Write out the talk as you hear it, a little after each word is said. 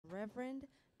Reverend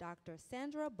Dr.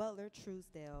 Sandra Butler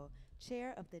Truesdale,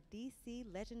 Chair of the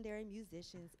DC Legendary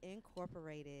Musicians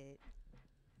Incorporated.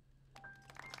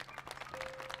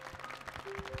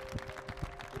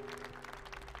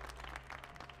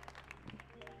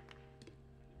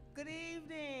 Good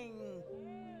evening,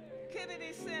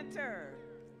 Kennedy Center.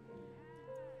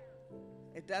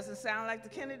 It doesn't sound like the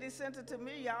Kennedy Center to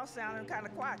me. Y'all sounding kind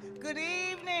of quiet. Good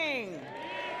evening.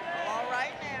 All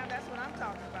right now, that's what I'm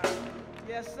talking about.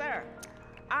 Yes, sir.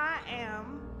 I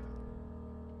am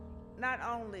not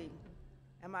only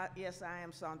yes, I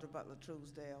am Sandra Butler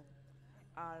Truesdale,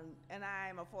 and I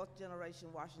am a fourth generation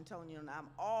Washingtonian, and I'm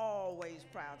always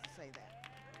proud to say that.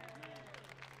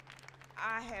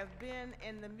 I have been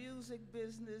in the music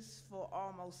business for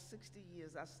almost 60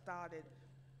 years. I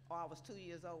was 2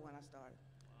 years old when I started.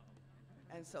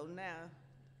 And so now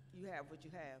you have what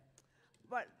you have.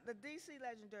 But the DC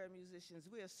Legendary Musicians,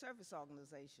 we're a service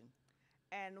organization.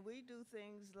 And we do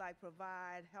things like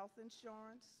provide health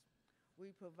insurance. We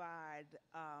provide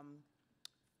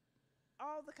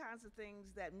all the kinds of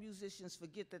things that musicians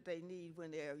forget that they need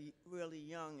when they're really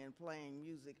young and playing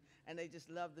music, and they just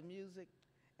love the music.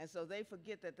 And so they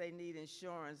forget that they need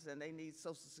insurance and they need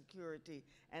Social Security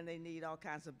and they need all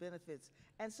kinds of benefits.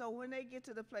 And so when they get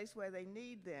to the place where they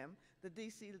need them, the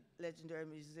DC Legendary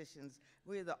Musicians,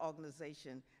 we're the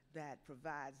organization that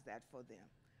provides that for them.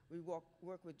 We work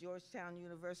with Georgetown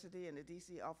University and the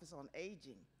DC Office on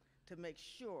Aging to make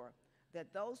sure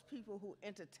that those people who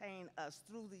entertain us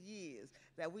through the years,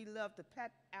 that we love to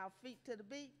pat our feet to the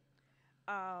beat,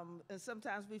 and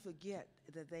sometimes we forget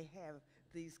that they have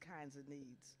these kinds of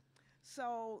needs.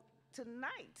 So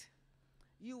tonight,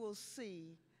 you will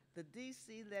see the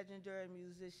DC Legendary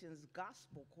Musicians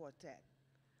Gospel Quartet.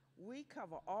 We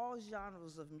cover all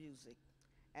genres of music.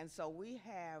 And so we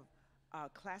have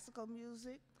classical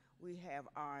music, we have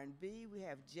R&B, we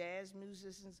have jazz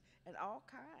musicians, and all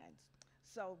kinds.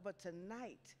 So, but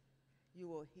tonight, you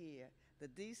will hear the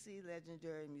DC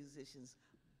Legendary Musicians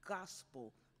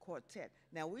Gospel Quartet.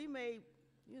 Now, we may,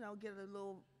 get a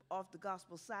little off the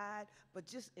gospel side, but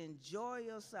just enjoy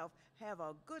yourself, have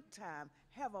a good time,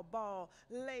 have a ball.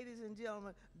 Ladies and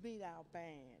gentlemen, meet our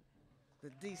band, the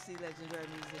DC Legendary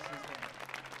Musicians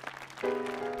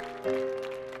Band.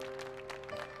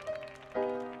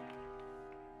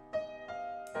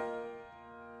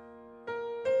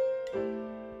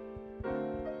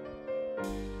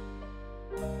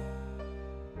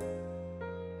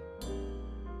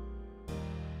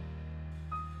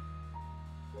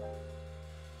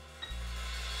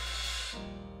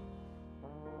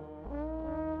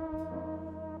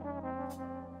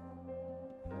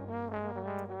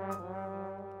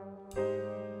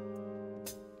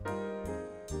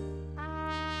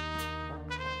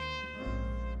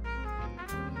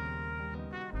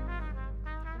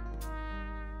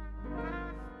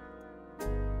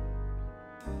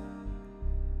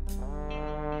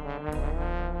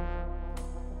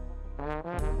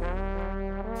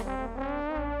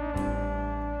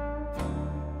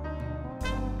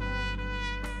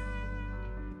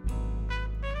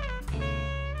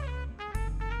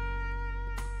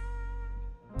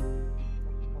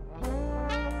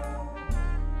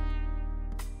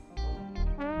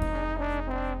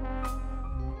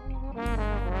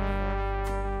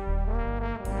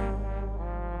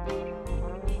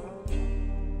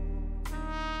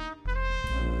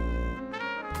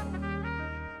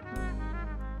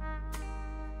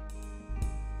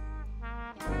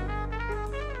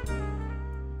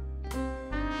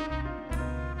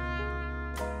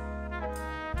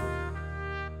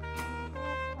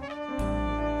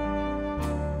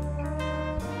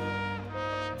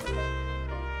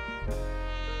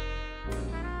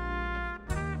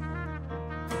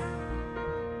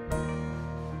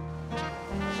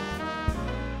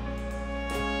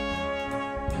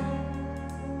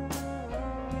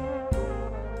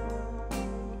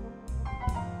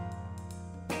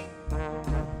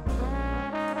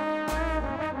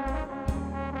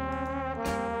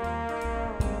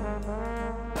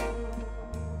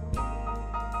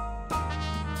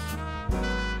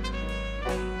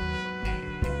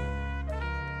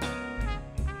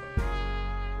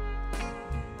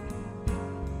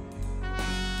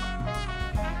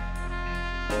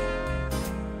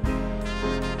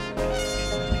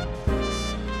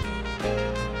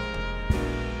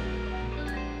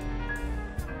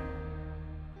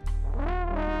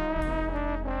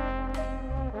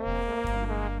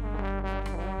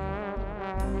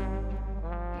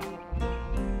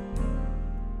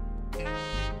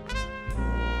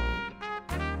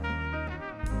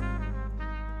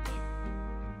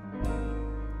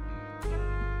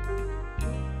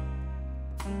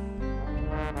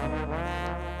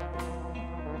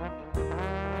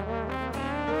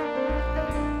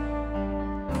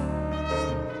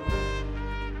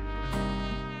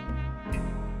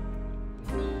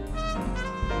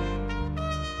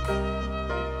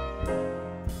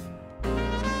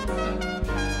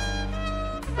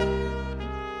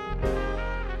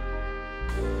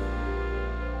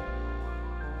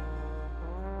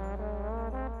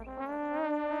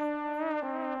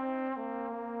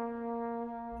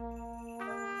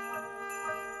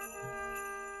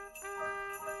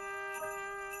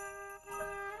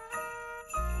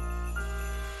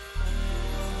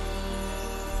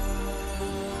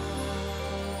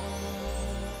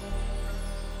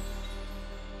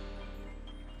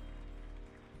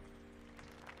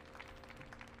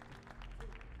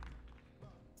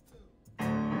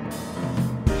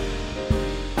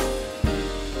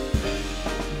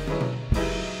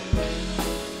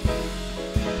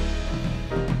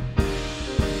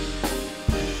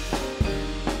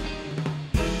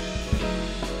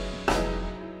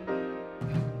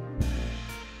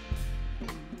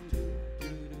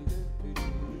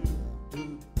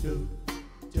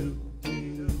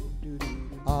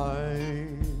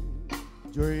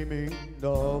 Dreaming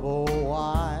of a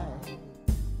white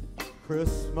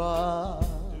Christmas,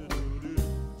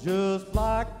 just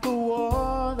like the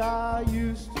one I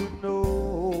used to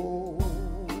know,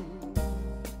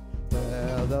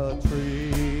 where the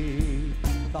tree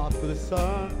tops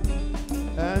glisten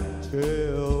and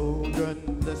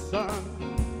children listen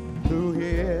to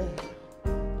hear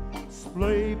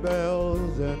sleigh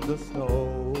bells in the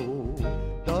snow.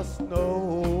 The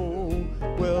snow,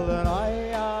 well then I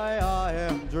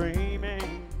am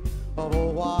dreaming of a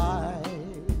white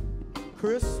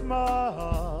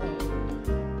Christmas,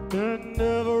 and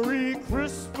every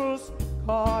Christmas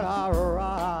card I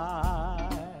write.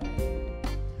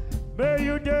 May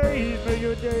your days, may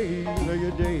your days, may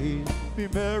your days be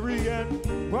merry and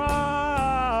bright,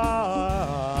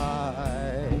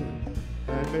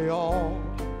 and may all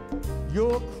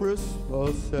your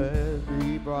Christmases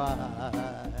be bright.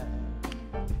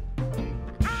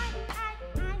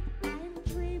 I'm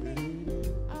dreaming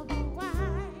of a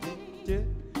white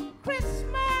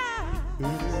Christmas,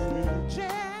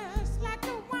 just like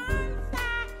the ones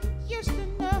I used to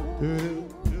know.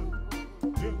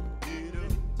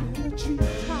 The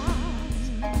treetops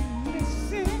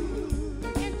listen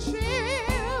and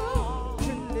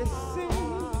children listen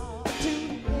to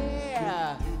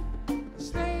hear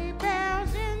sleigh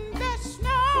bells in the snow.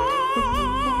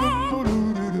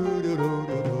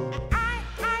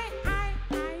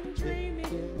 I'm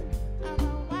dreaming of a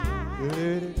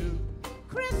white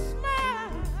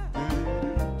Christmas,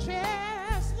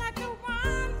 just like the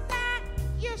ones I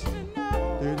used to know.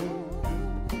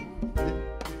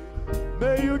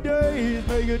 May your days,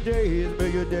 may your days, may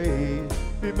your days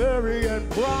be merry and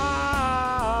bright,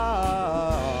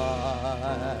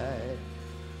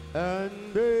 and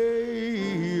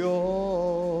may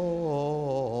all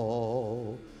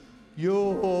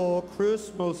your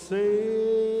Christmases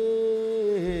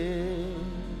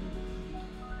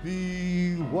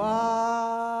be white.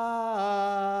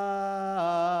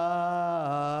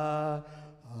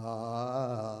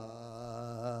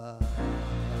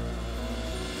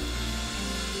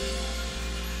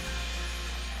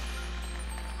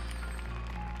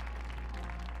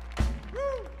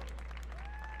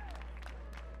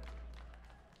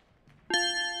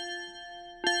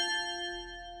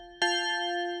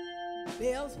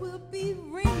 Bells will be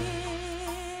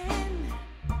ringing,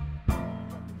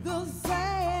 the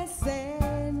sad,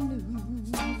 sad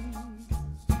news.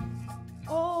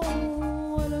 Oh,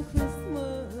 what a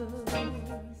Christmas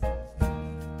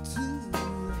to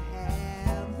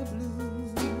have the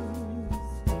blues.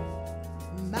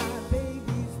 My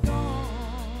baby's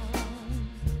gone,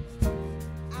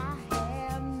 I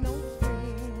have no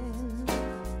friend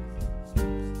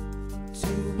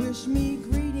to wish me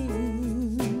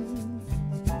greetings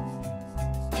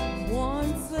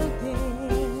once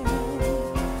again.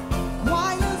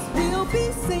 Choirs will be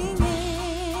singing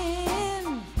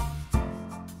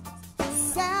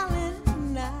silent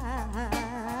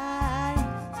night,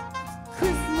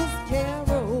 Christmas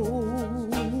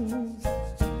carols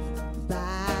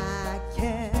by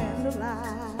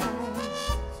candlelight.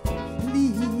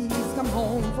 Please come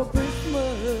home for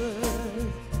Christmas.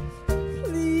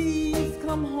 Please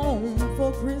come home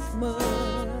for Christmas.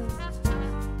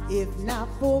 If not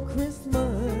for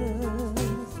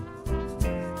Christmas,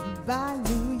 by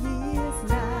New Year's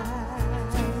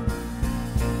night.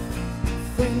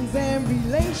 Friends and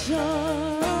relations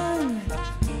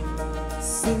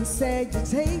sing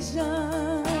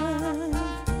salutation.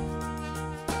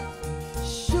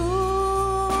 Sure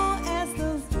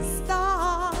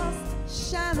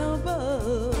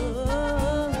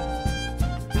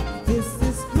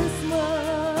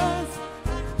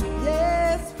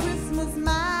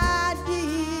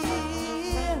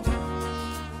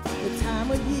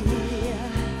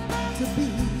to be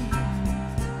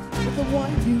with the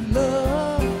one you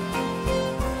love.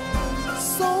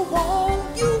 So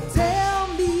won't you tell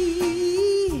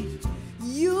me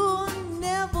you're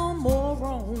never more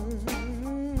wrong?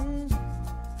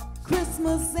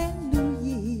 Christmas and New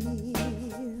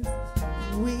Year's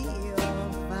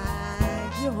will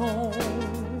find you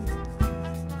home.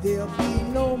 There'll be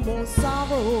no more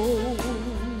sorrow,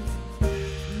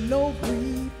 no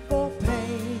grief or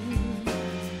pain,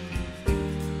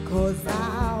 'cause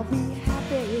I'll be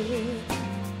happy,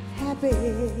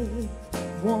 happy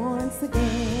once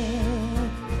again.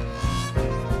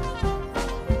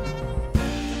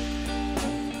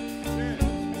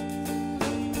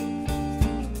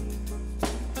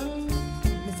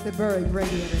 Mr. Burry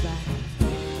Brady, everybody.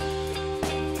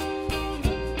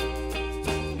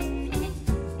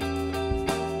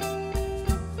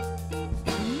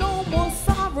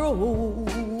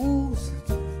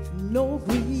 No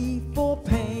grief or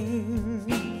pain,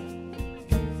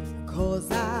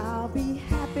 'cause I'll be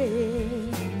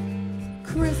happy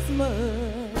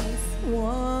Christmas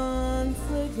once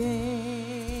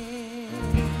again.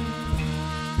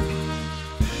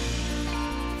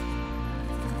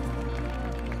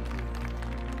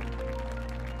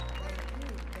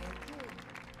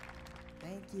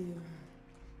 Thank you.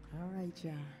 All right,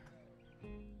 y'all.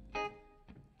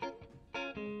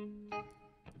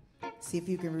 See if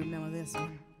you can remember this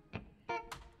one.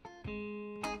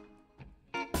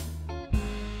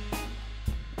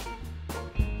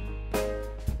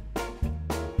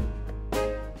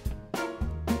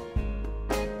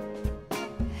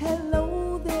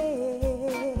 Hello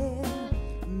there,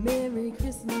 Merry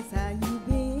Christmas, how you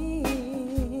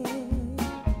been?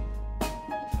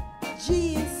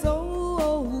 Gee, it's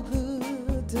so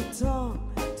good to talk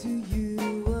to you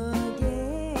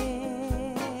again.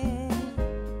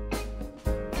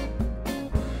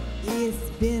 It's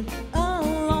been a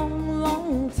long,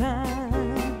 long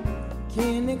time.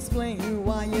 Can't explain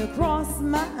why you cross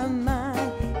my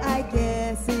mind. I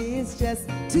guess it's just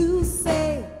to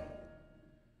say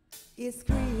it's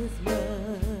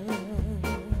Christmas.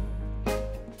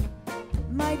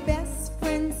 My best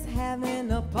friend's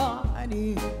having a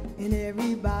party and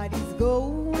everybody's going.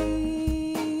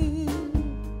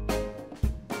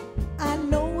 I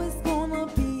know it's gonna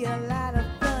be a lot of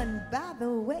fun. By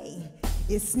the way,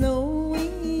 it's snowing.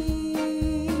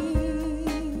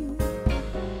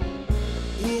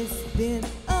 It's been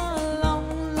a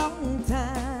long, long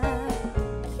time.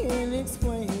 Can't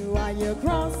explain why you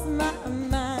cross my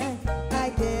mind. I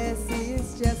guess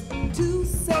it's just to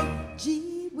say,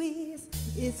 gee whiz,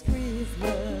 it's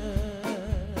Christmas.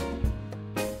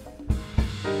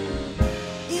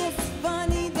 It's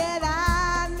funny that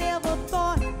I never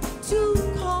thought to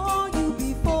call you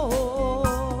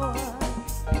before.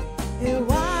 And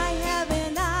why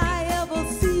haven't I ever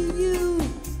seen you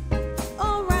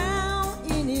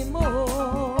around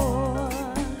anymore?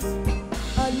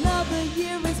 Another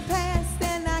year has passed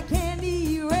and I can't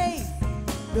erase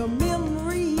the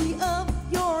memory of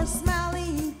your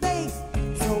smiling face.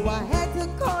 So I had to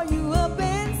call you up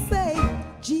and say,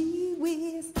 gee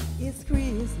whiz, it's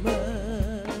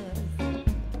Christmas.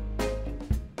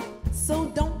 So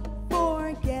don't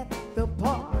forget the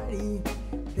party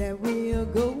that we're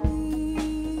going.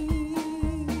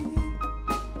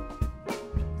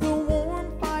 The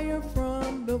warm fire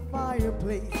from the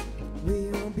fireplace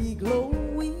will be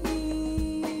glowing.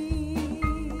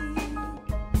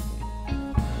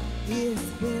 It's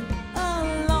been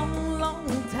a long, long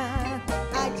time.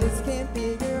 I just can't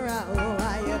figure out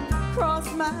why you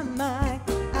crossed my mind.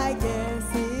 I guess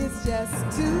it's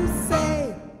just to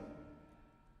say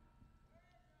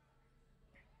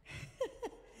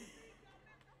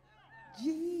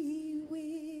gee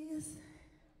whiz,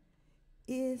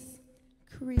 it's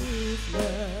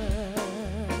Christmas.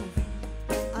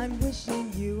 I'm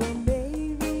wishing you a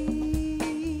merry,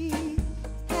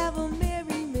 have a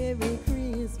merry, merry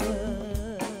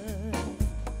Christmas.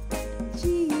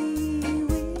 Gee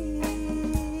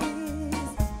whiz,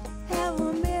 have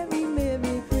a merry,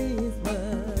 merry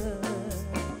Christmas.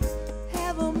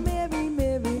 Have a merry,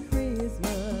 merry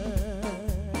Christmas.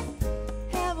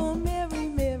 Have a merry,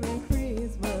 merry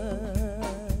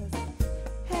Christmas.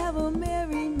 Have a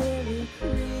merry, merry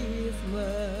Christmas.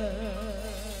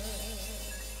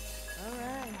 All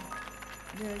right.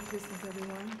 Merry Christmas,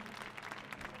 everyone.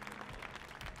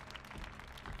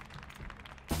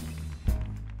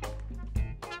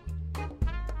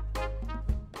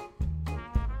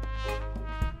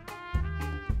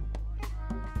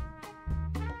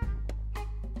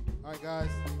 All right,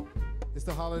 guys, it's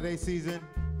the holiday season.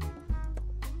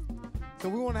 So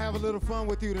we want to have a little fun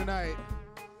with you tonight.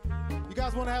 You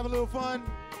guys want to have a little fun?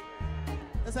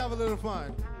 Let's have a little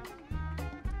fun.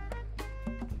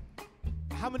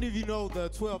 How many of you know the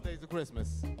 12 Days of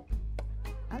Christmas?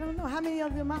 I don't know. How many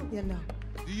of them out there know?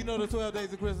 Do you know the 12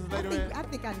 Days of Christmas later? I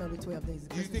think I know the 12 Days of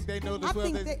Do you Christmas. think they know the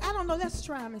 12 days? I don't know. Let's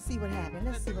try them and see what happens.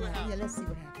 Let's see what happens. Yeah, let's see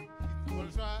what happens. You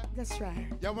want to try it? Let's try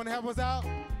it. Y'all want to help us out?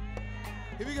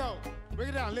 Here we go. Break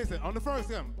it down. Listen, on the first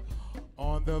hymn.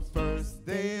 On the first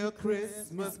day of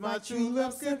Christmas, my true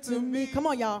love sent to me. Come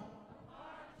on, y'all.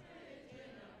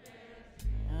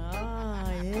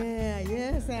 Ah,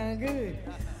 yeah, sound good.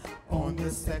 On the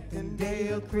second day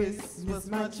of Christmas,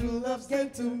 my true love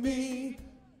gave to me.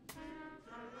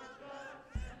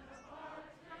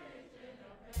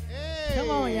 Hey. Come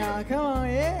on, y'all. Come on,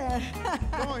 yeah.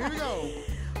 Come on, here we go.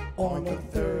 On the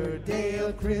third day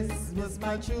of Christmas,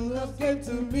 my true love gave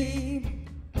to me.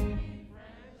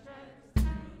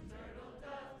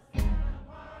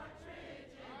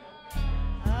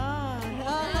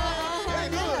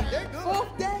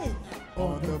 Fourth day.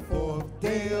 On the fourth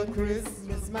day of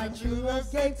Christmas, my true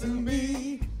love gave to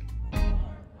me.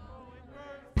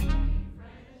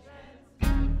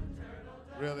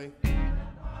 Really?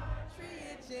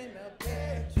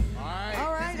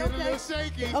 All right, okay. A little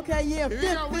shaky. Okay, yeah, Here we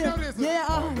fifth, go, we know this one. yeah,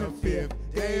 On the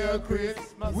fifth day of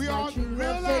Christmas, we all true love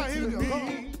realize, gave here to we go.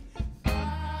 me.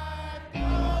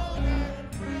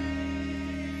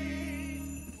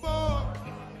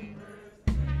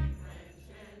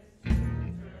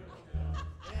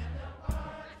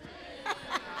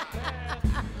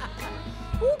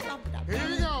 Here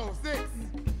we go, 6.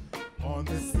 On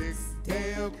the 6th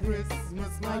day of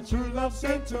Christmas, my true love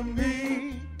sent to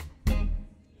me.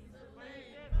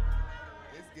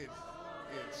 It's getting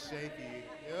shaky.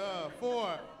 Yeah,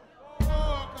 4. 4,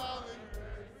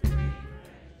 Colin.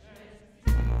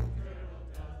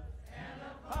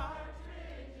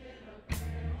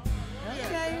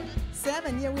 Okay,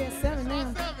 7. Yeah, we're at 7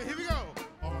 now. 7, here we go.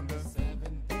 On the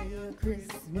 7th day of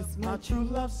Christmas, my true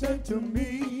love sent to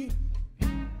me.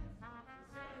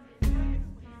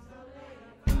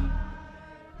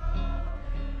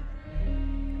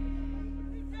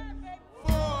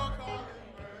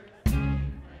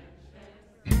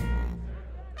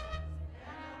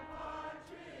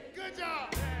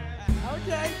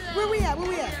 Okay, where we at?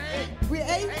 We're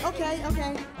 8? Okay.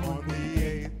 On the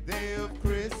 8th day of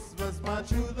Christmas, my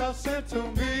true love sent to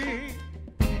me.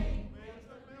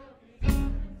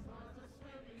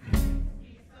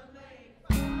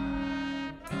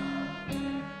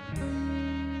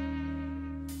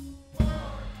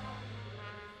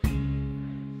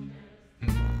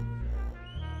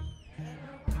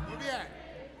 Where we at?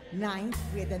 9.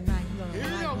 We're at the 9th. Here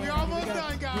we go. We almost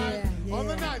done, guys. Yeah. On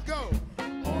the 9th, go.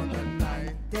 On the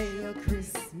 9th day of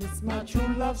Christmas, my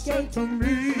true love gave to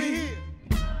me.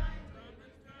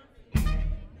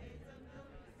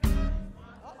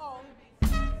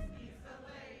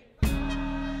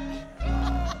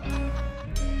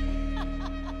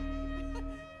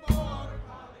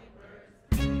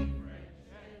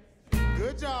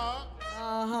 Good job.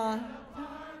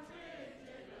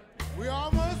 We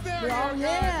almost there. Yeah.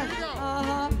 Here we go.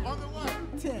 On the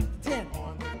what? 10.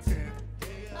 On the 10th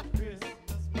day of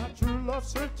Christmas, my true love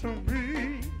sent to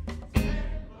me.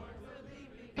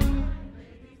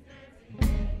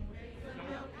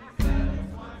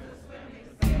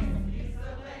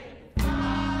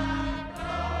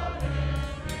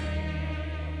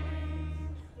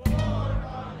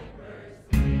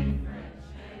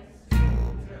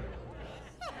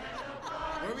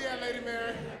 Where we at, Lady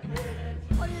Mary?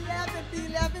 On the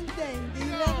 11th day. The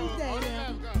 11th day. On the Yeah.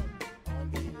 11th, go.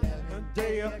 On the 11th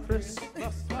day of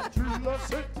Christmas, my true love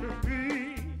sent to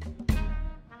me.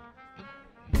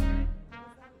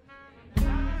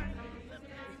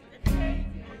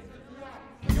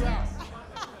 You out.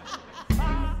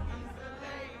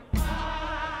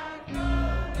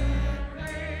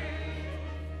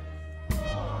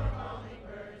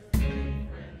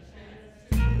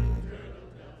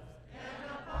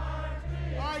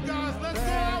 All right, guys, let's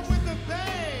go out with the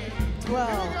bang. 12.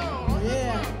 Here we go. On the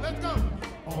Yeah. 12th. Let's go.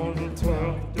 On the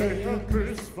 12th day of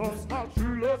Christmas, my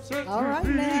true love sent All right, to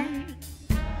now. me.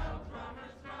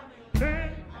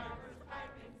 10,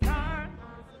 9,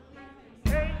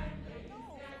 8,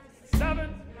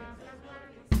 7.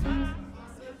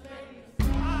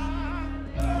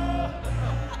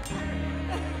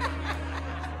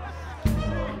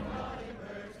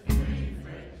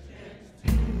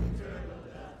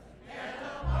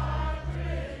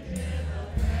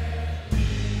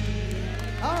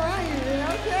 All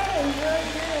right, okay, very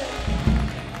good.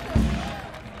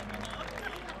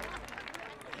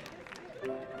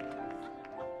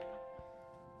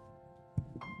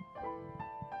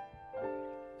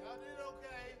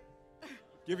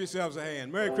 Give yourselves a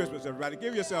hand. Merry Christmas, everybody.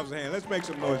 Give yourselves a hand. Let's make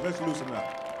some noise. Let's loosen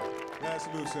up. Let's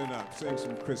loosen up. Sing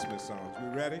some Christmas songs. We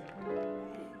ready?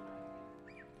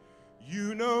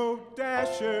 You know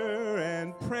Dasher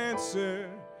and Prancer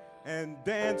and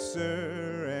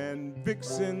Dancer and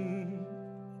Vixen,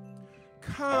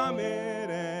 Comet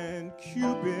and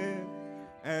Cupid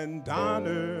and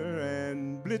Donner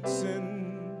and Blitzen.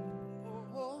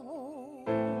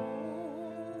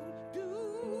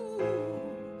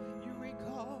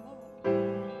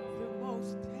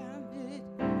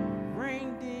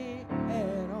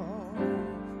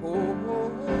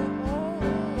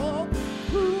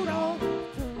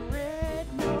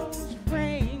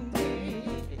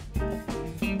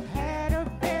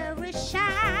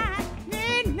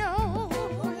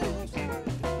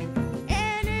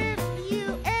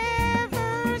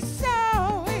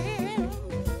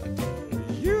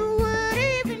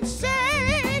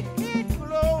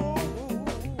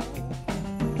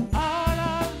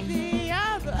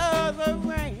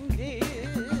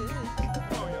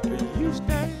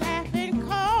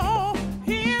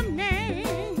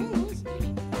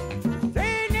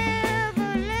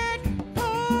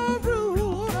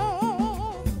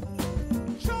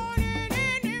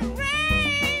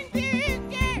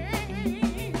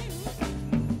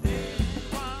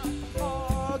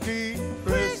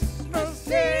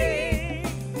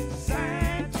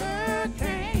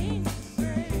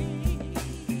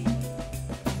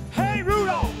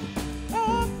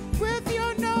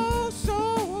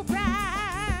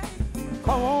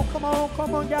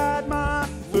 Come on, guide my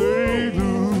way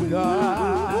through the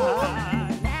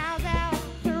night. Now that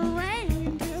the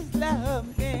rangers love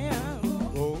him,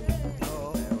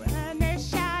 and they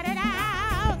shouted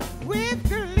out with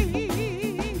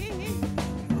glee,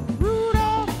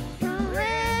 Rudolph the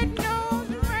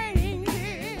red-nosed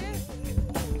reindeer,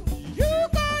 you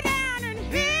go down in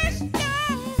history,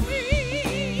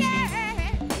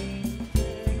 yeah.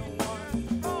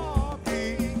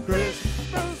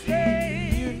 Christmas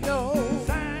Day, you know.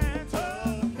 Santa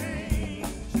came.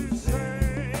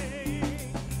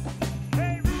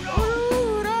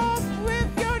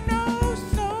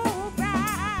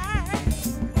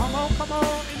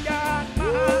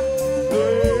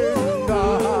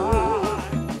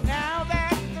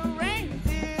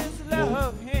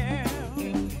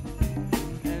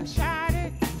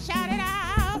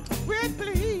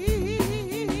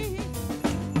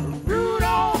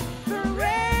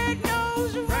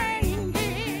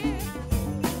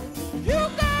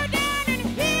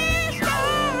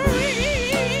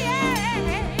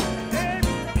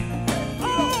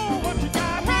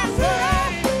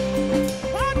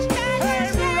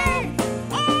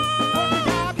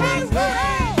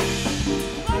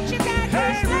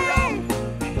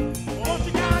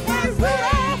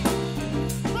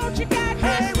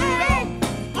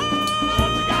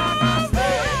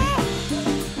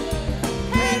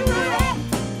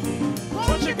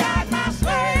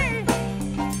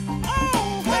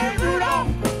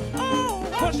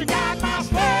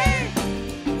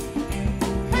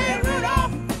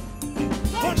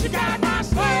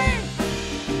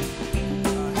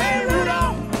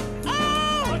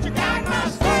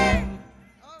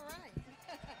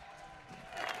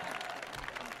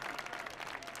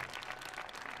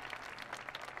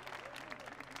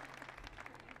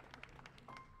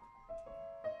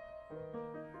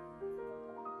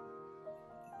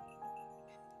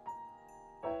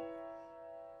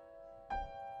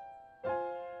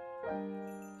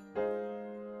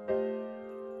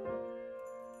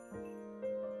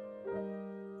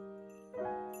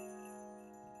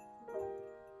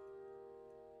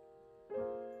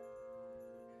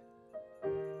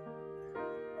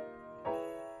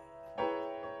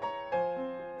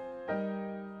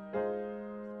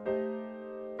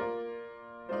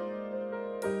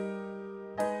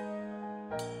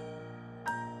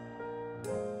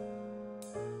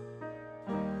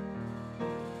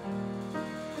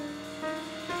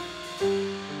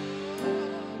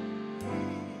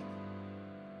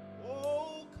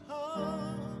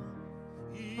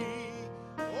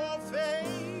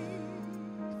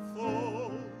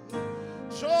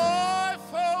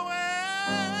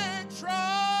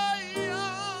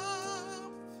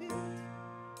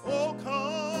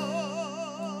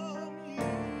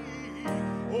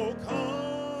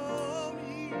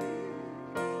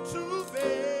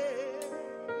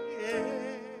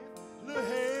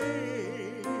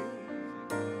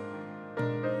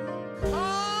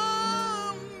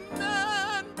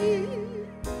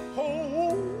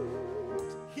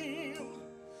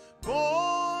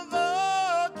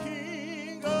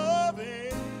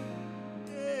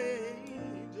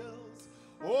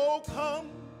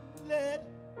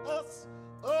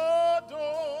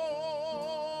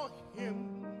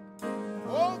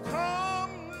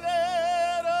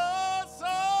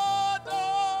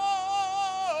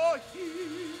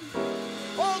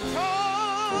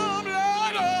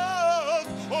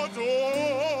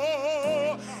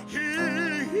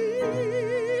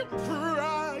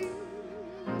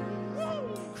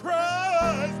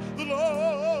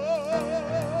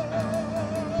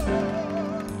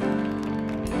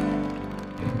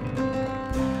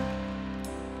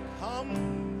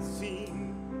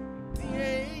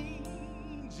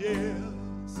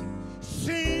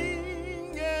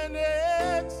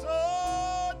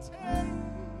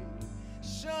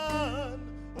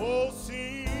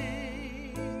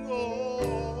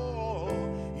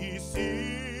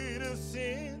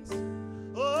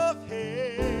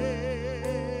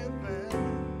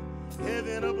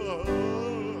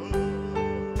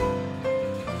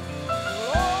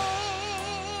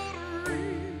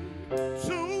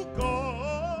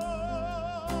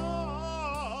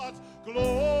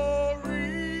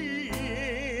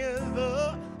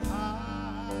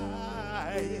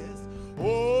 Christ.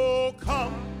 Oh,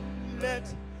 come,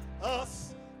 let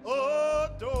us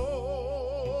adore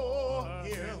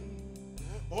him.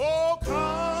 Oh,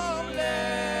 come,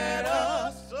 let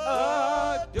us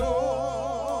adore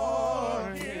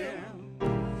him.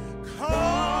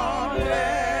 Come,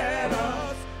 let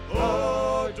us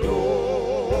adore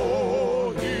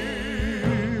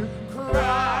him. Christ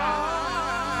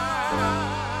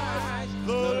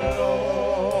the Lord.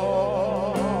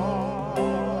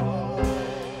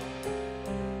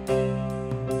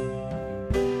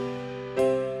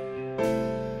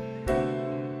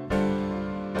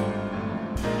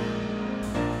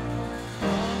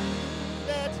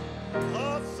 Let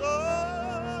us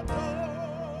adore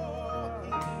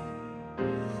him.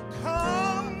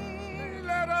 Come,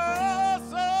 let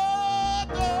us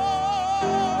adore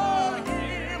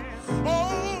him.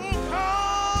 Oh,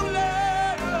 come,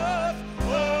 let us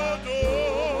adore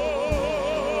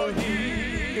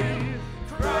him.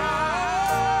 Christ,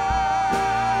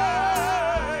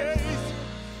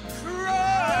 Christ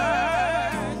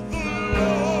the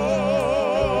Lord.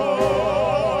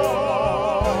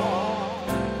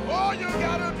 All you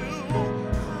gotta do,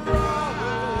 Christ,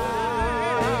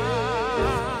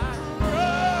 the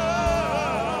Lord.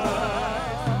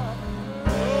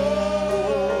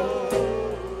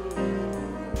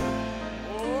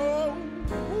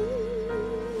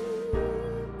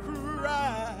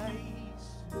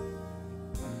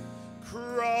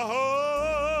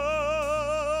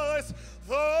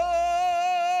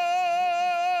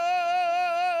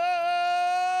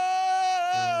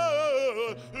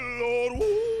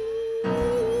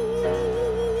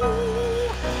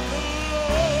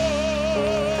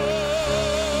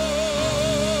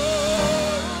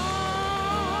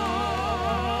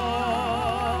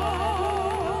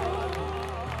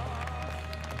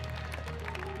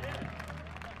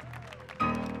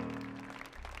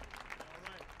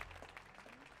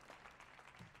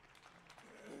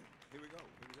 Here we go.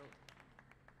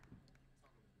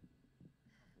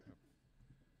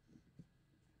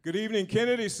 Good evening,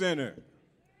 Kennedy Center.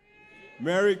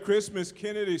 Merry Christmas,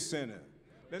 Kennedy Center.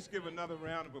 Let's give another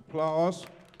round of applause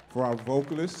for our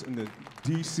vocalists in the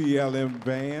DCLM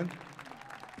band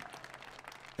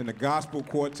and the Gospel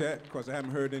Quartet, because I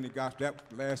haven't heard any gospel. That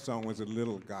last song was a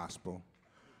little gospel.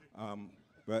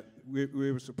 But we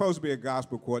were supposed to be a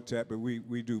gospel quartet, but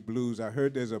we do blues. I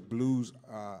heard there's a blues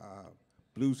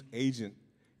agent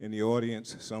in the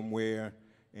audience somewhere,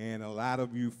 and a lot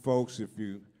of you folks, if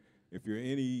you're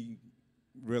any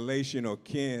relation or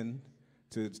kin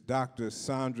to Dr.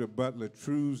 Sandra Butler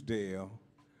Truesdale,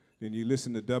 then you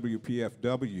listen to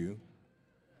WPFW.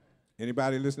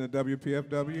 Anybody listen to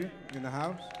WPFW in the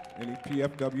house? Any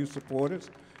PFW supporters?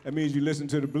 That means you listen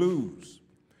to the blues.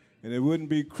 And it wouldn't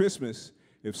be Christmas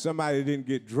if somebody didn't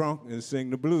get drunk and sing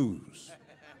the blues.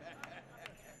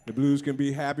 The blues can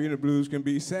be happy and the blues can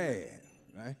be sad,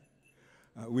 right?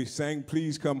 We sang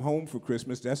Please Come Home for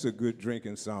Christmas. That's a good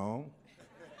drinking song.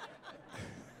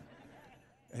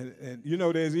 And you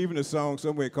know, there's even a song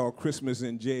somewhere called Christmas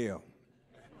in Jail.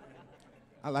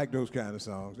 I like those kind of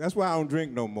songs. That's why I don't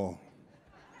drink no more.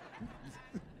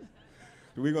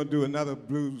 So we're going to do another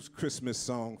blues Christmas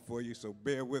song for you, so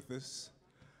bear with us.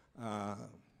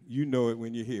 You know it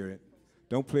when you hear it.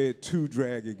 Don't play it too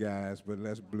draggy, guys, but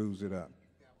let's blues it up.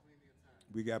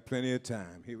 We got plenty of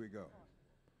time. Here we go.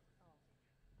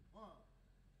 1,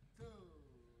 2,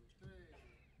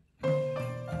 3.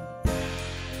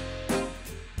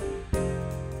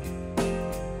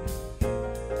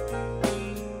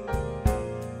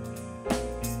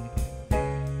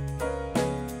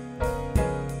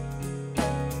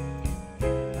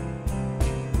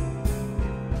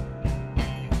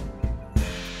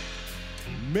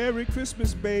 Merry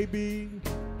Christmas, baby.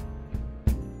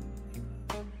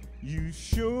 You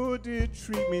sure did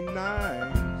treat me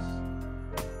nice.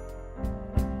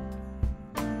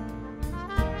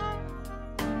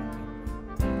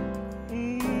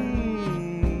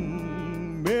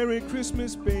 Merry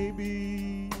Christmas,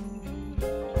 baby.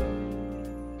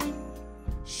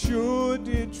 Sure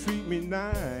did treat me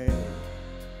nice.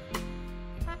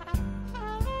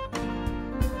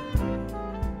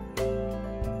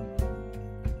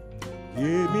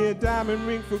 Gave me a diamond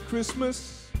ring for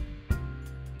Christmas.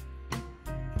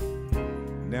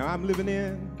 Now I'm living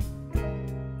in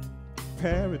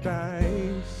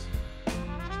paradise.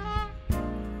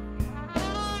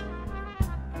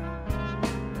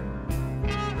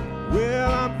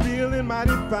 Well, I'm feeling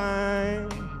mighty fine.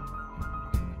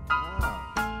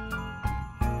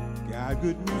 Got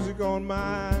good music on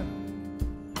my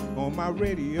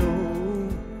radio.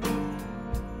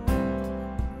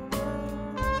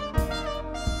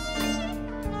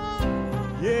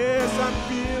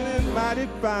 mighty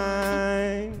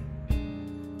fine.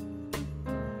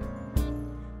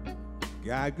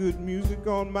 Got good music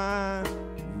on my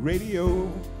radio.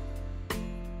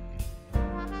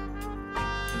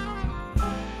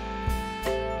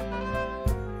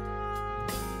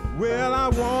 Well, I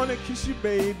wanna kiss you,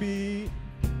 baby,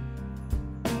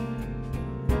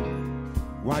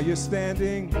 while you're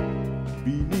standing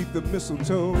beneath the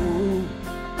mistletoe.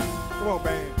 Come on,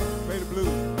 band, play the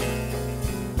blues.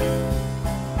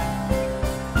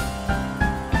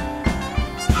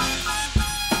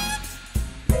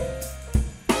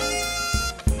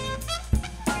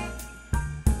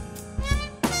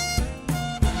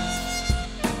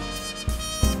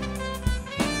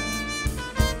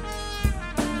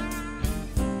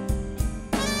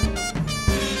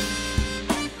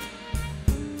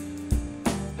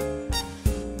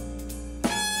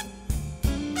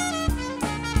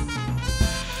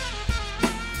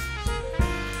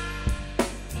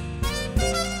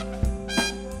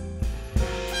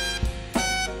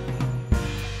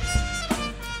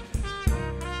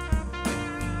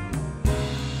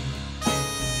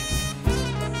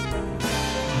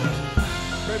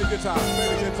 Guitar,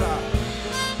 play the guitar.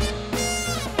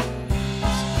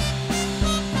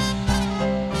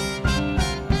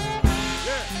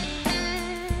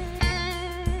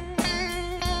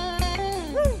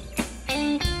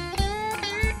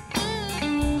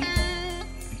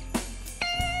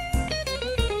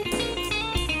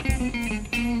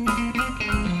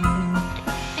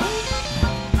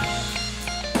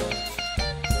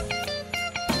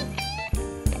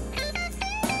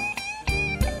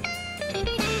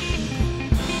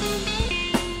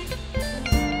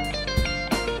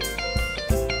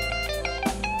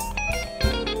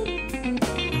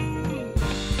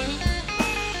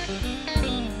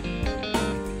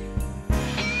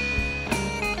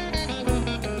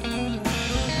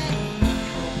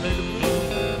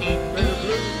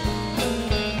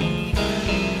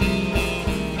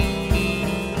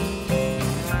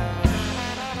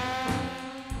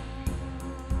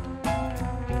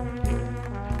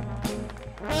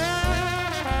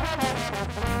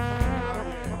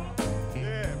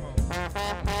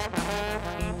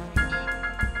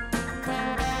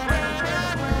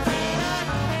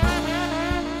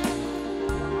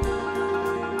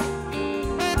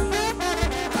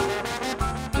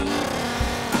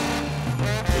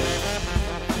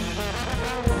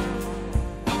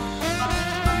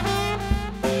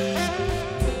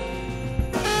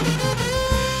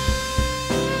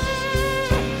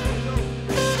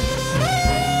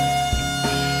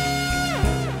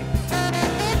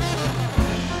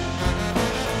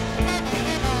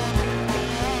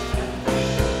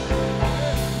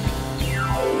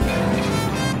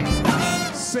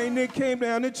 Nick came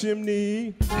down the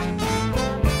chimney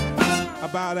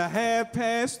about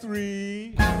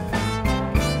 3:30.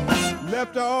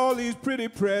 Left all these pretty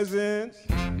presents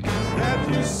that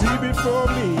you see before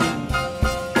me.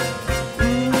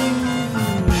 Ooh,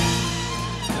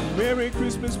 Merry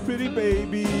Christmas, pretty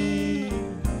baby.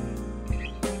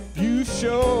 You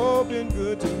sure been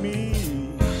good to me.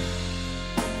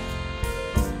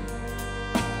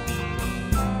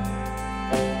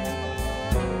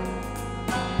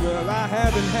 Well, I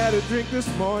haven't had a drink this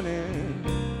morning,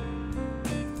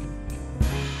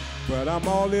 but I'm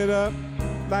all lit up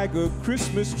like a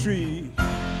Christmas tree.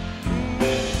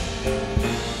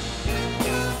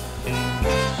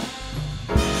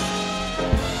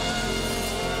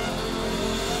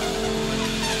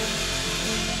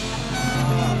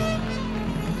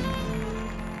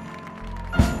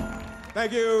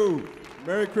 Thank you.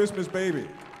 Merry Christmas, baby.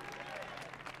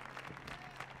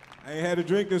 I ain't had a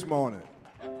drink this morning.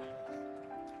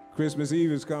 Christmas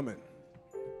Eve is coming.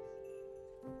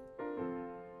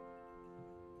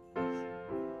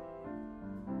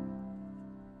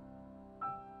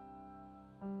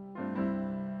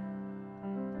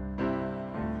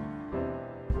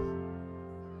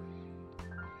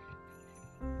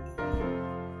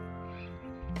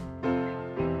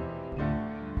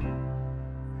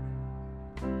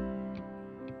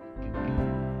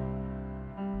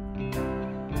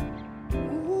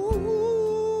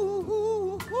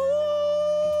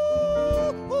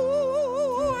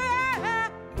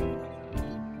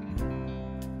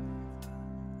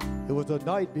 It was the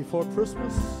night before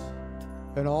Christmas,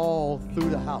 and all through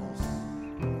the house,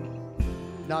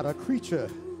 not a creature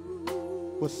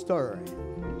was stirring,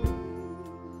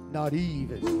 not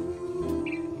even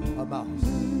a mouse.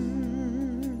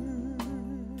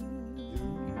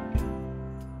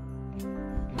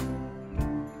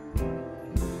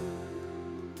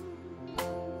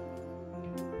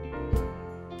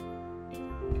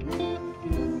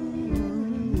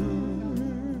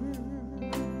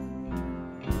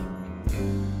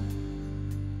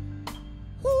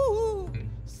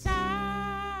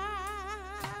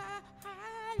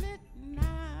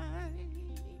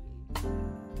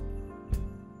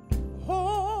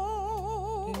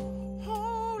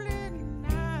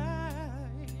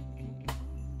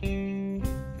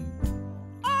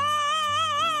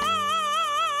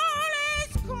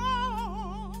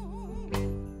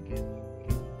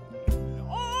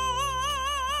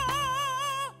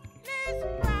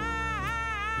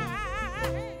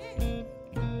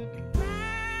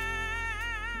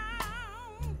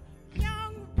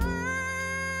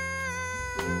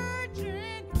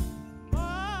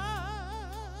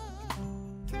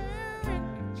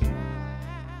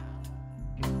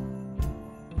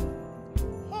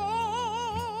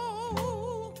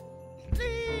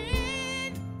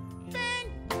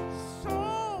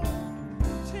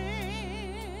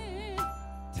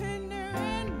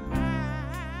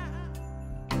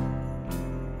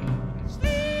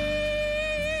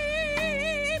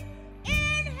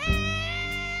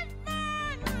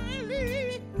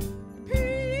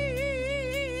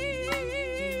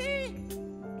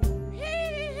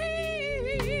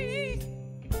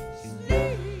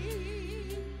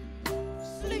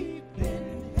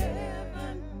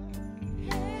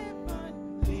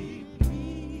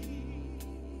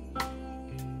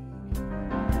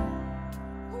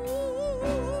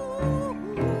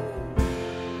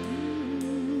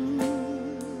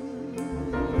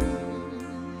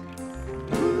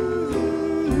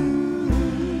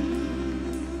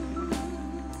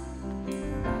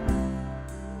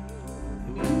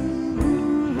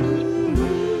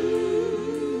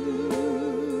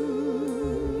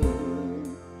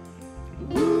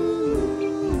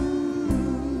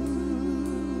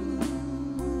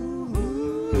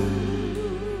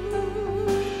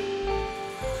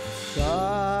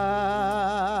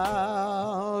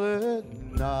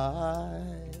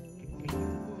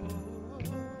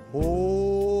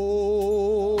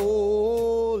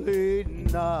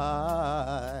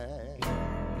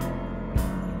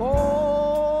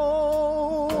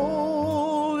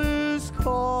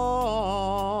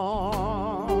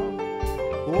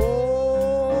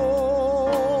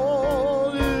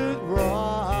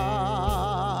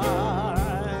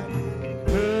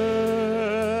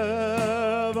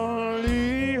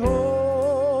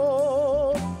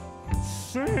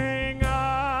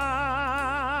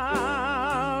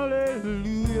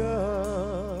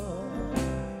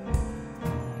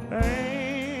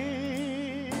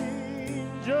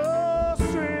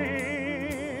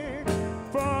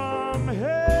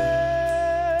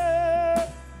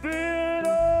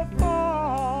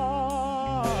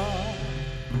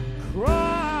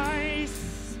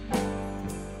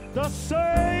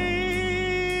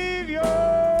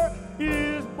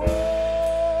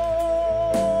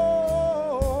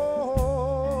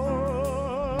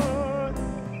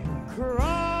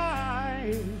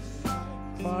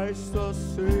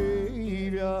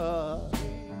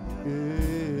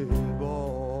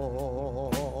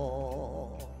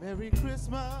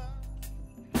 Christmas.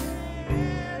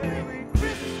 Merry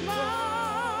Christmas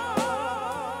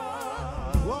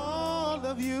To all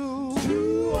of you.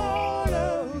 to all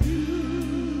of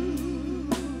you.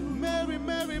 Merry,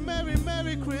 merry, merry,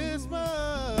 merry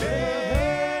Christmas.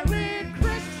 Merry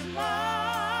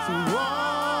Christmas To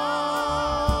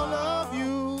all of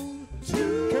you.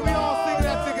 to Can we all sing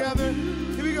that all of together?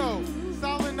 Here we go.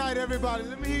 Silent Night, everybody.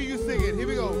 Let me hear you sing it. Here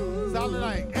we go. Silent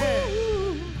Night. And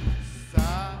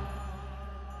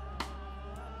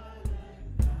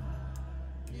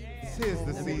tis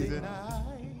the season.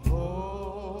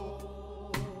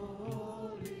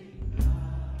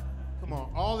 Come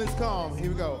on, all is calm. Here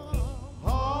we go.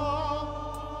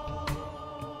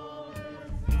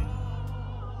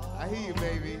 I hear you,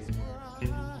 baby.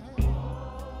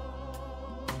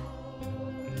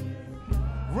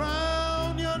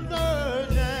 Round your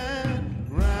virgin,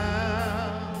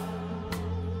 round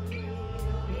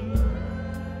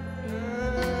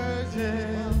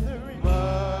virgin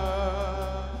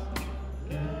must.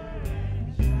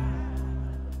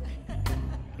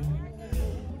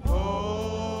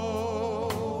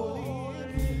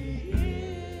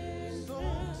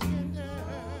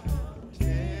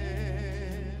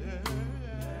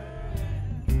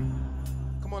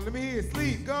 Come on, let me hear you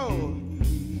sleep. Go.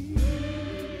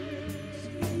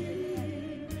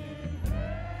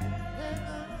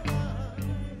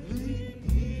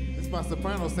 This is my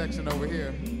soprano section over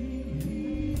here.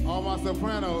 All my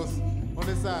sopranos on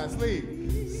this side. Sleep.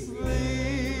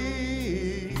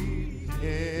 Sleep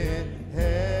in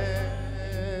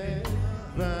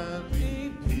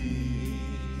heavenly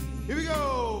peace. Here we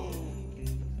go.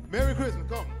 Merry Christmas.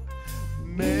 Come.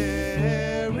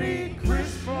 Merry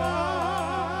Christmas.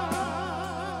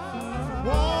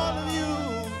 All of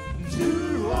you.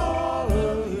 To all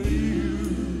of you.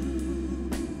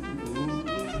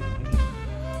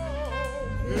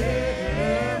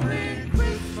 Merry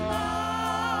Christmas.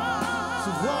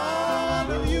 To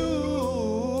all of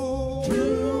you.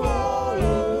 To all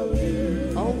of you.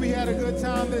 I hope we had a good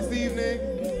time this evening.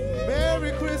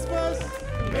 Merry Christmas.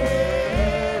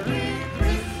 Merry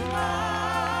Christmas.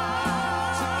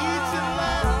 To each and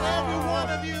last every one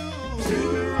of you.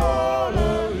 To all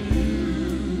of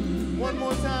you. One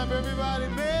more time, everybody.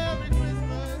 Merry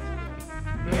Christmas.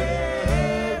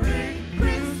 Merry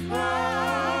Christmas.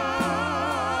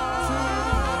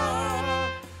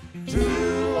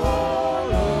 To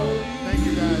all of you. Thank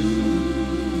you, guys.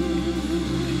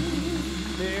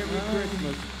 Merry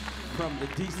Christmas from the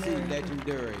DC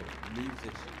legendary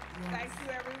musician. Thank you,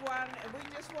 everyone. And we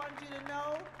just want you to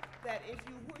know that if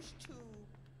you wish to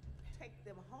take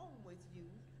them home with you,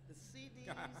 the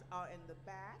CDs are in the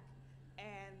back,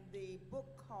 and the book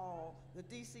called the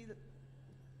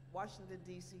Washington,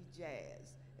 D.C.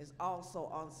 Jazz is also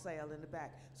on sale in the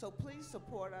back. So please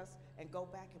support us and go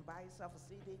back and buy yourself a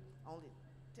CD, only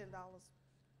 $10,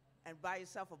 and buy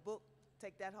yourself a book.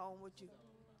 Take that home with you.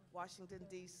 Washington,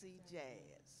 D.C.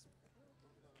 Jazz.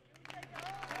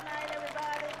 Good night,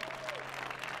 everybody.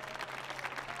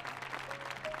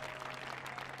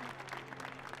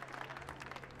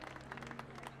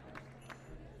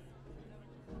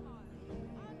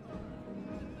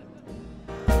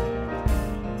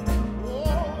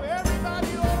 Oh,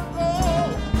 everybody ought to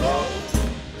go.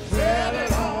 Tell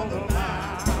it on the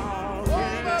mountain.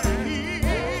 Over the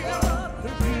hill.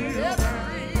 Every.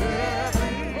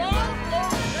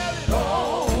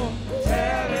 Oh,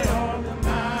 tell it on. Tell it on the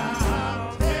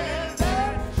mountain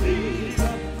that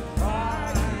Jesus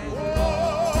Christ.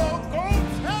 Oh, go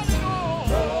tell it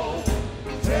on.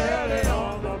 Tell it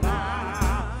on the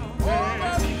mountain.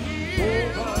 Over the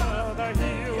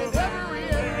hill.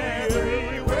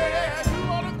 Everywhere you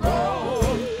wanna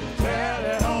go, tell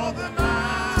it on the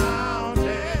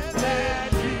mountain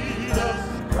that Jesus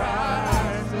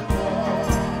Christ is born.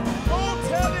 Oh,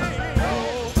 tell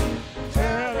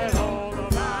it on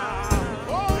the mountain,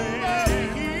 over the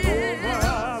hill,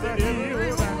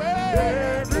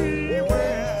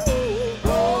 everywhere.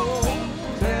 Oh,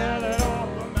 tell it on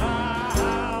the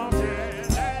mountain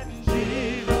that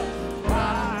Jesus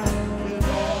Christ is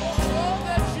born. Oh,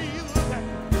 that Jesus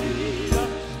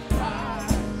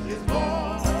Christ is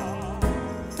born.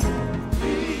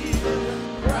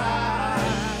 Jesus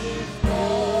Christ is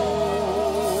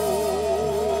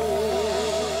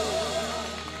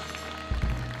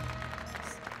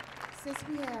Since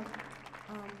we have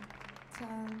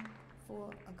time for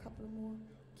a couple of more,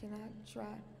 can I try?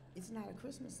 It's not a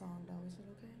Christmas song, though. Is it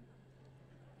okay?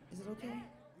 Is it okay?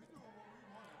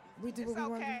 We do what we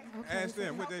want to okay. do. Okay. Ask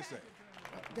them what they say.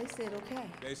 They said okay.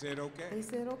 They said okay. They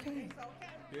said okay.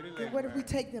 Get it Okay, later, what if we man.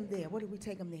 take them there? What if we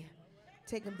take them there?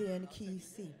 Take them there in the key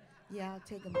C. Yeah, I'll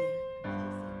take them there.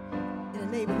 In the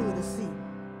neighborhood of C.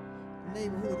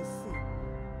 Neighborhood of C.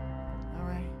 All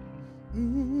right.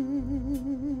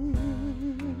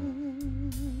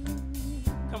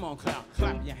 Come on,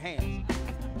 clap your hands.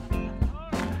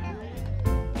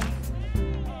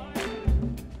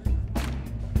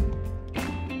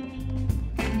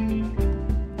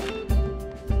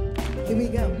 Here we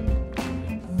go.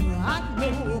 I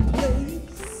know a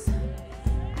place,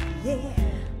 yeah,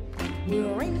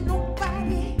 where ain't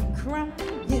nobody crying.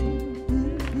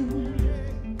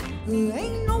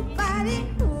 Ain't nobody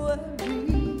worried.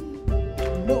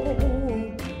 No,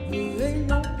 ain't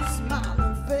no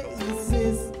smiling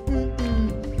faces.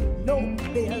 No,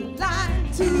 they're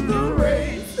lying to the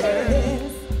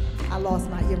races. I lost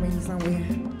my earring somewhere.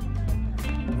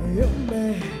 Help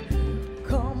me,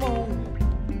 come on.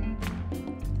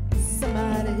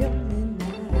 Somebody help me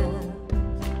now.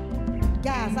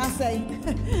 Guys, I say,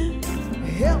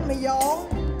 help me, y'all.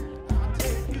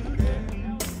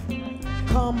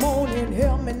 Come on and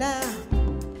help me now.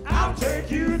 I'll take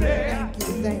you there.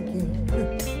 Thank you.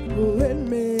 Let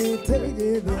me take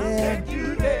you there. I'll take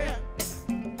you there.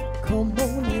 Come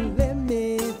on and let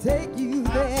me take you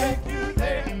I'll there. take you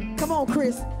there. Come on,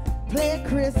 Chris. Play it,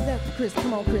 Chris. That's Chris.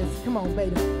 Come on, Chris. Come on,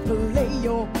 baby. Play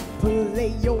your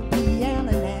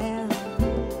piano now.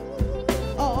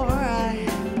 All right.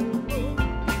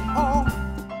 Oh.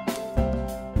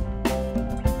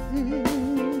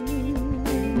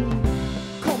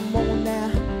 Come on now.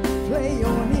 Play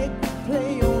on it.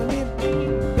 Play on it.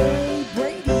 Hey,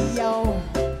 Brady, y'all.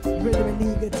 Rhythm and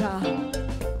lead guitar.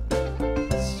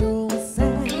 Sure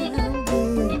sound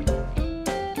good.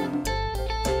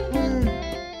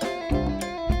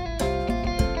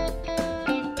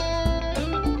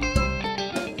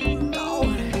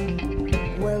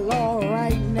 Well, all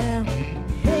right now.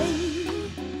 Hey,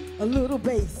 a little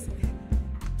bass.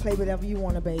 Play whatever you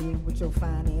want to, baby, with your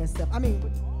fine ass stuff. I mean,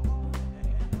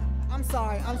 I'm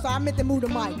sorry. I meant to move the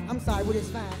mic. I'm sorry, with his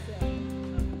fine self.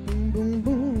 Boom, boom,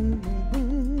 boom,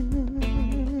 boom,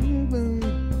 boom, boom.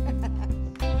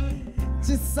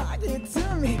 Just sing it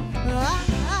to me.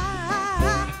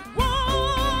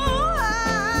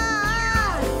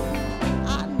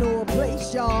 I know a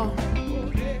place, y'all.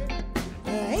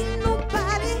 Ain't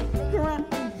nobody crying,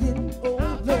 oh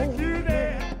no.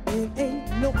 And ain't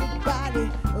nobody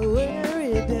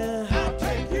worried. I'll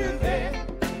take you there.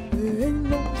 Ain't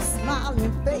no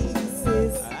smiling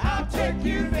faces. I'll take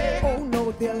you there. Oh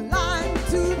no, they're lying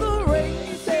to the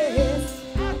races.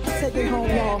 Take it home,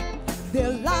 y'all.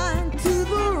 They're lying to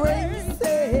the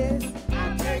races.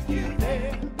 I'll take you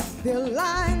there. They're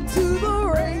lying to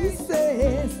the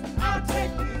races. I'll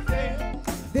take you there.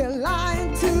 They're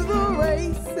lying to the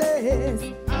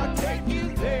races. I'll take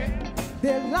you there.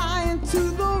 They're lying to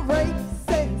the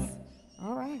races.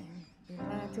 All right. They're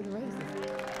lying to the races.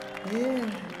 Yeah.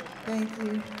 Thank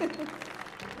you.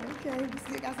 Okay. We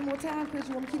still got some more time, Chris.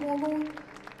 You want me to keep on going?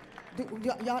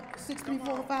 Y'all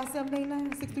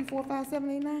 6345789?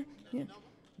 6345789? Yeah.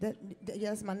 Yeah,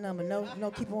 that's my number.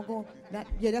 No, keep on going.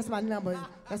 Yeah, that's my number.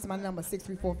 That's my number,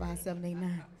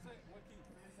 6345789.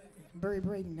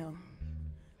 Brady, no.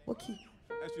 What key?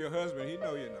 That's your husband. He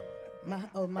know your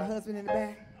number. My husband in the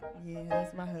back? Yeah,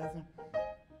 that's my husband.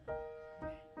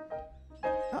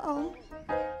 Uh-oh.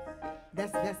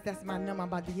 That's my number I'm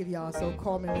about to give y'all, so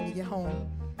call me when you get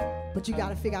home. But you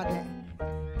gotta figure out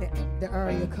the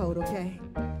area code, okay?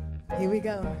 Here we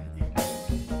go.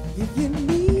 If you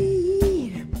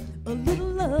need a little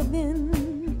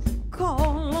loving,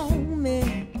 call on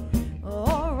me.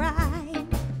 All right.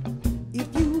 If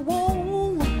you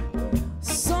want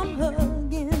some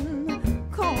hugging,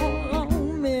 call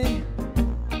on me.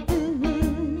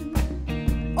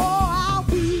 Oh, I'll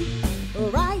be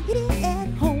right here at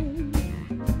home.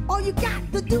 All you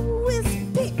got to do is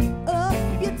pick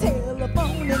up your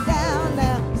telephone and dial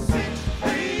now. 6,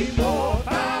 3, 4,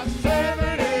 5,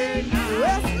 7, 8, 9.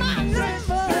 That's my number. 6,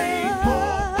 3, 4,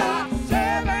 5,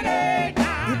 7, 8,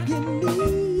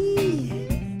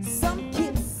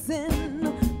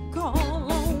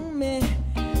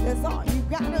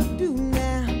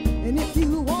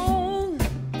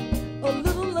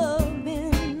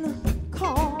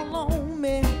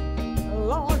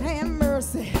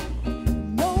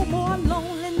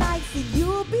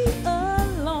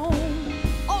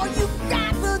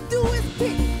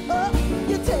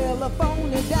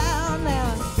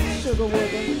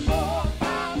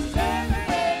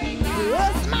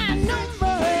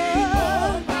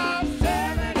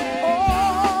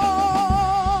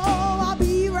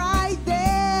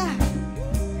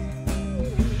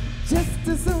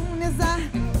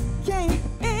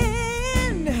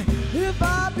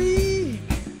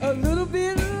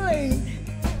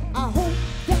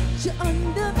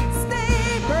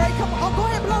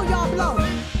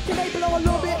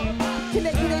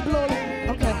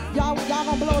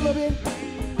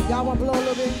 want to blow a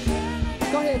little bit?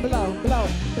 Go ahead, blow, blow,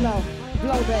 blow,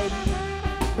 blow, baby.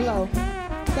 Blow.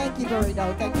 Thank you,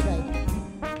 Burrito. Thank you, baby.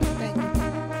 Thank you.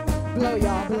 Blow,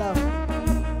 y'all, blow.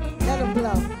 Let them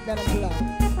blow. Let them blow.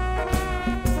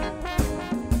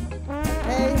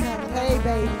 Hey, honey. Hey,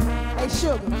 baby. Hey,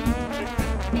 sugar.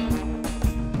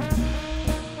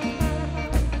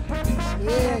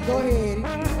 Yeah, go ahead.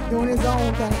 Doing his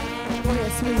own thing. Go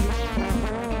ahead, sweetie.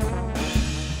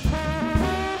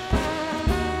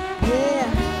 Yeah.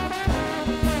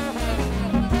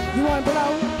 You want to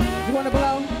blow? You want to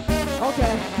blow?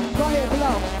 Okay. Go ahead,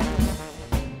 blow.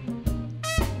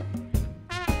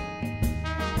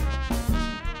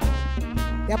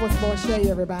 That was for Shay,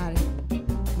 everybody.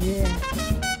 Yeah.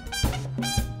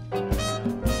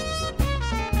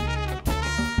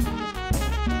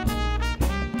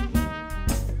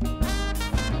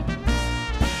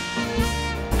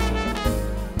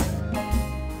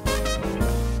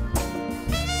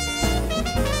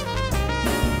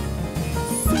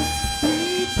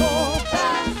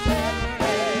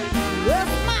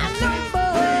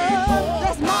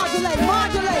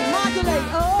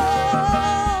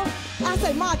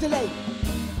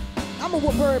 I'm gonna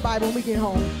whoop everybody when we get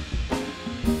home.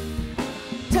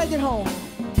 Take it home.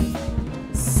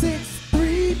 6,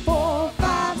 3, 4,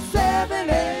 5, 7,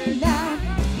 8, 9.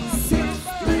 6,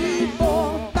 3,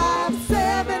 4, 5,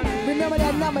 7. Remember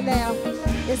that number now.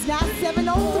 It's not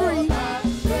 703.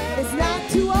 It's not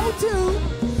 202.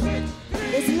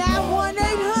 It's not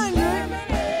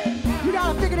 1-800. You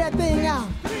gotta figure that thing out.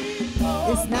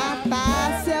 It's not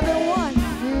 571.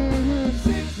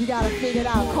 You gotta figure it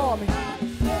out. Call me.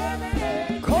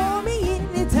 Call me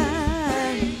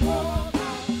anytime.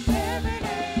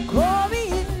 Call me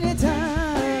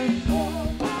anytime.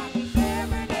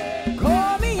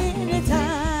 Call me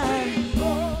anytime.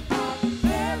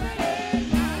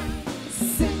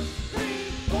 6,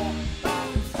 3, 4,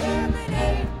 5, 7,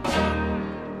 8.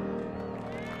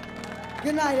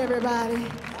 Good night, everybody.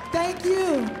 Thank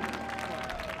you.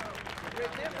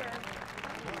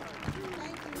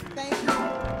 Thank you.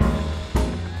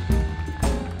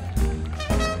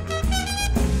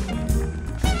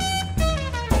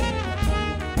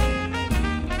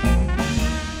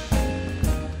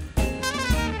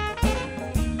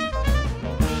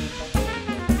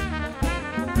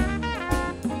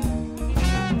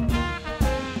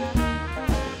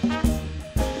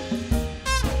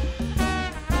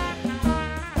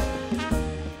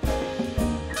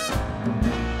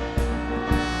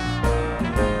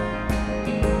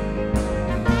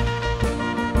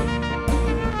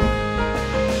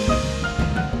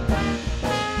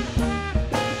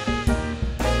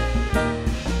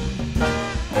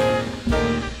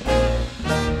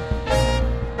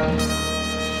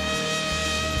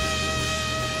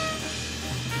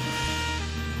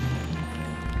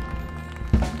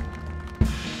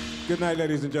 Good night,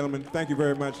 ladies and gentlemen. Thank you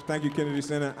very much. Thank you, Kennedy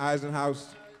Center, Eisenhower.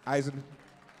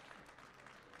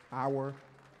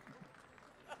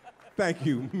 Thank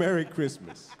you. Merry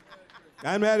Christmas.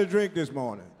 I haven't had a drink this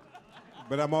morning,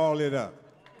 but I'm all lit up.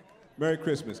 Merry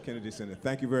Christmas, Kennedy Center.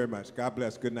 Thank you very much. God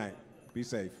bless. Good night. Be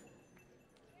safe.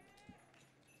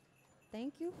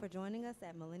 Thank you for joining us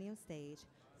at Millennium Stage.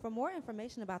 For more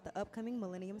information about the upcoming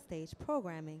Millennium Stage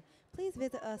programming, please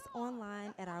visit us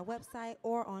online at our website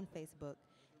or on Facebook.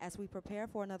 As we prepare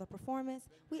for another performance,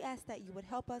 we ask that you would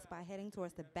help us by heading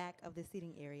towards the back of the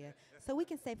seating area so we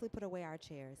can safely put away our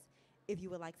chairs. If you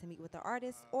would like to meet with the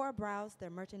artists or browse their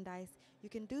merchandise,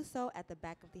 you can do so at the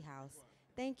back of the house.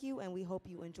 Thank you, and we hope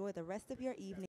you enjoy the rest of your evening.